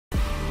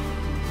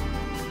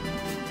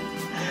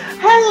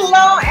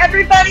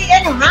everybody,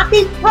 and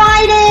happy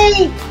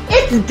Friday!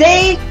 It's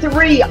day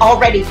 3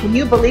 already. Can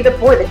you believe it?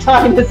 Boy, the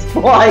time is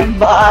flying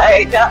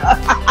by.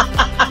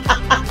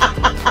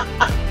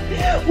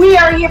 We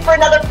are here for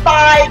another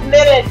 5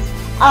 minutes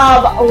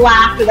of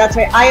laughter. That's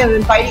right. I am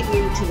inviting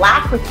you to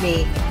laugh with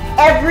me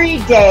every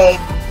day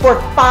for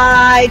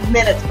 5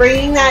 minutes,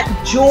 bringing that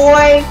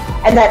joy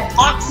and that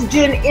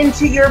oxygen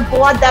into your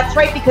blood. That's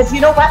right, because you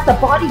know what? The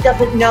body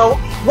doesn't know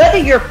whether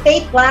you're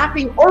fake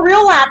laughing or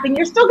real laughing.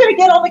 You're still going to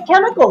get all the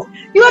chemicals.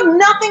 You have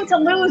nothing to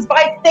lose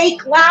by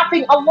fake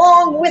laughing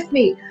along with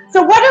me.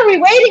 So what are we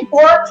waiting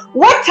for?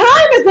 What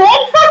time is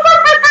it?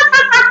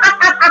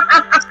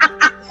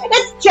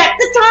 Let's check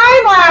the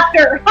time,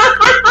 laughter.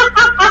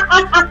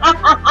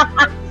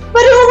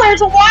 But who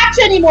wears a watch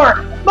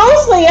anymore?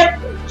 Mostly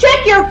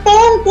check your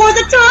phone for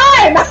the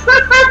time.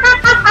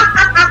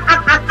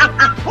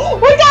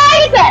 What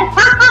time is it?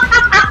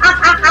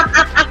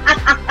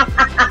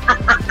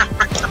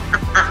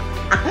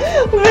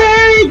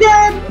 Very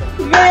good.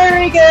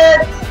 Very good.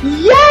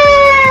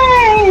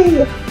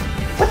 Yay!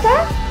 What's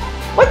that?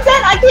 What's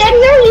that? I can't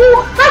hear you.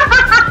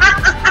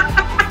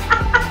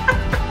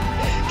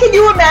 Can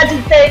you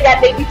imagine saying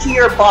that maybe to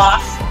your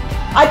boss?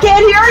 I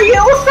can't hear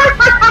you.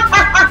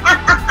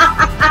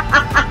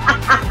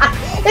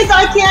 It's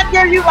I can't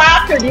hear you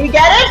laughter. Do you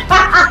get it?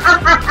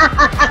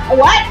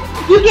 What?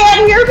 You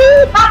can't hear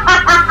me?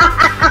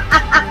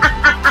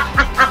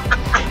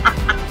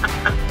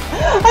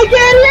 I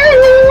can't hear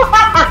you.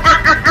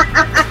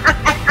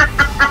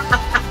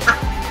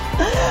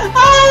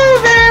 Oh,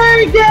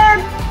 very good.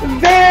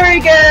 Very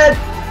good.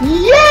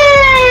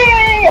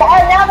 Yay!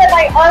 And now that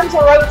my arms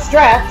are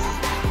outstretched.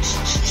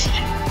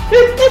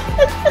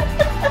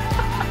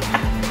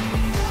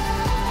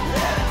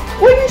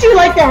 Wouldn't you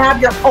like to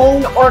have your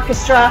own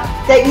orchestra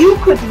that you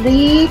could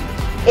lead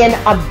in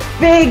a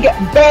big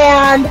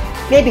band,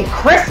 maybe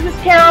Christmas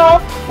carol?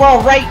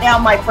 Well, right now,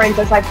 my friends,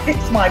 as I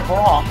fix my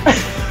bra,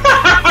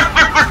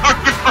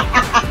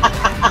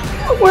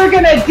 we're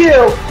going to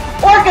do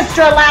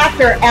orchestra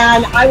laughter,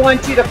 and I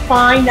want you to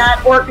find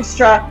that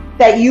orchestra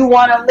that you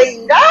want to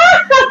lead.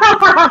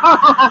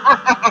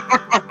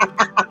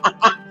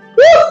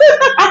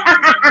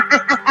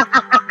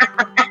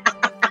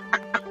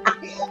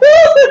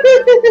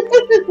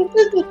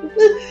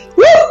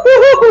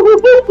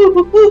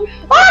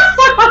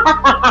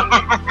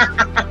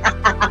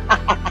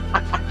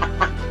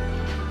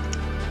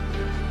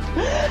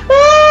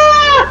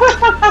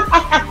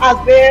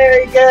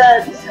 Very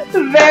good.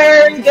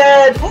 Very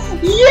good.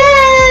 Yay!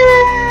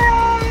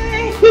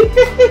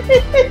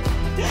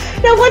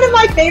 Now, one of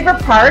my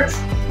favorite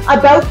parts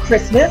about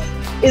Christmas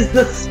is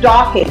the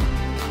stocking.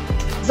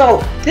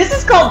 So this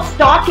is called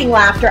stocking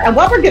laughter, and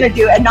what we're going to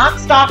do, and not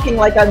stocking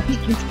like I'm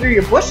peeking through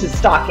your bushes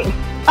stocking,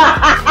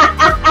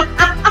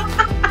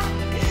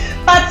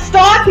 but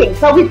stocking.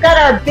 So we've got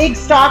our big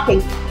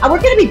stocking, and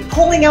we're going to be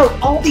pulling out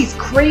all these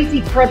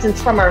crazy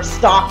presents from our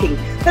stocking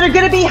that are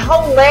going to be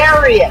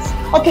hilarious.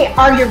 Okay,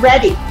 are you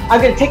ready? I'm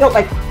going to take out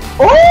like,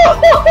 oh!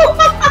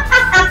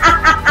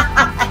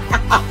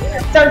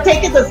 Start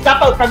taking the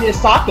stuff out from your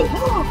stocking.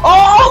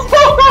 Oh!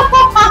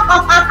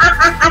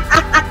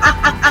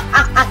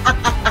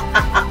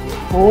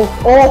 Oh,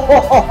 oh, oh,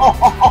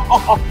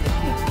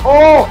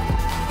 oh,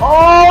 oh.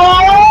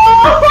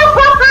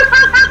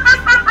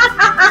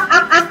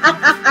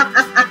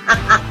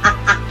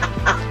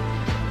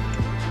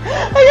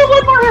 I got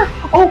one more here.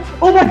 Oh,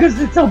 oh my goodness,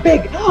 it's so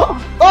big. Oh,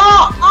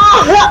 oh, oh.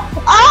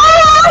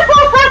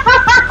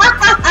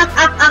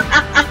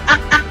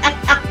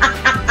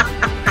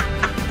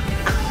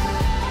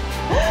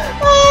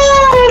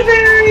 Oh,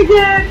 very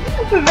good,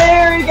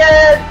 very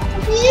good.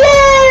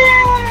 Yay!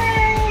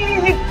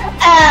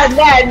 And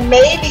then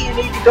maybe you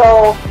need to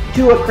go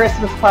to a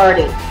Christmas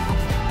party.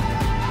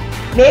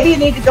 Maybe you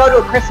need to go to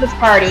a Christmas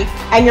party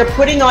and you're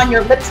putting on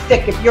your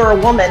lipstick if you're a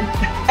woman.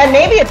 And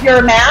maybe if you're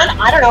a man,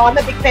 I don't know, I'm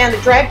a big fan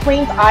of drag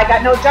queens. I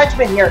got no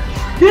judgment here.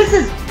 This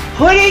is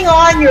putting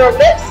on your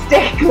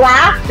lipstick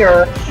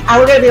laughter. And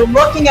we're going to be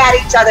looking at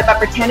each other but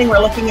pretending we're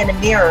looking in a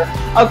mirror.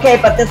 Okay,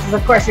 but this is,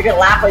 of course, you're going to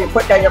laugh while you're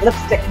putting on your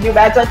lipstick. Can you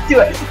imagine? Let's do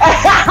it.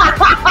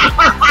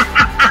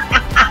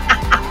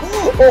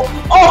 Oh,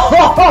 oh,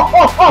 oh,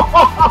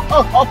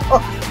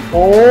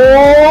 oh,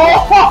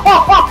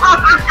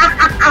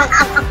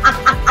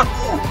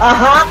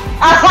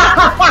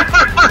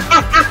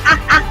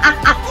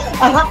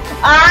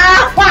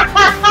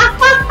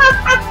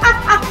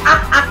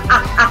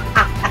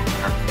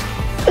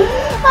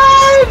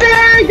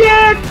 very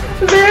good,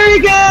 very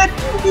good,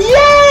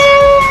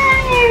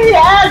 yay!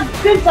 And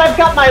since I've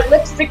got my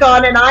lipstick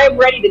on and I'm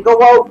ready to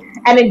go out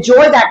and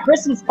enjoy that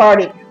Christmas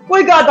party,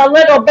 we got a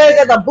little bit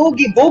of the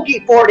boogie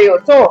woogie for you.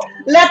 So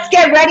let's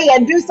get ready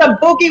and do some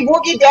boogie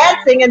woogie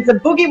dancing and some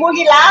boogie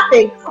woogie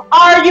laughing.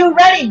 Are you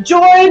ready?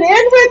 Join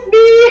in with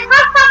me.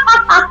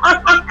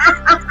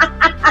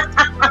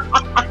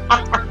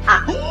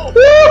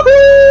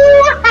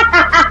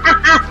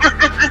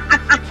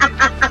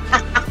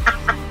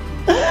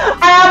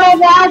 I'm a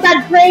wild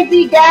and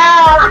crazy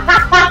gal.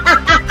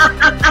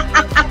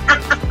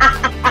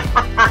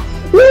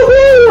 Woo!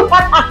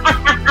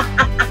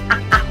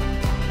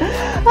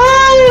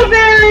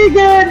 Very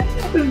good.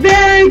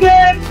 Very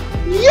good.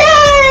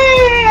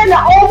 Yay! And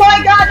oh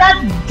my God,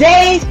 that's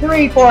day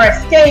 3 for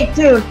us. Stay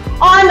tuned.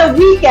 On the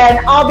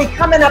weekend, I'll be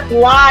coming up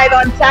live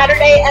on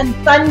Saturday and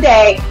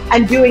Sunday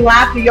and doing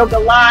Laughter Yoga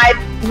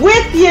Live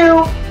with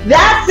you.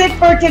 That's it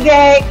for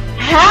today.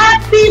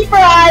 Happy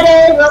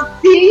Friday. We'll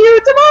see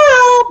you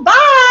tomorrow.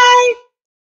 Bye.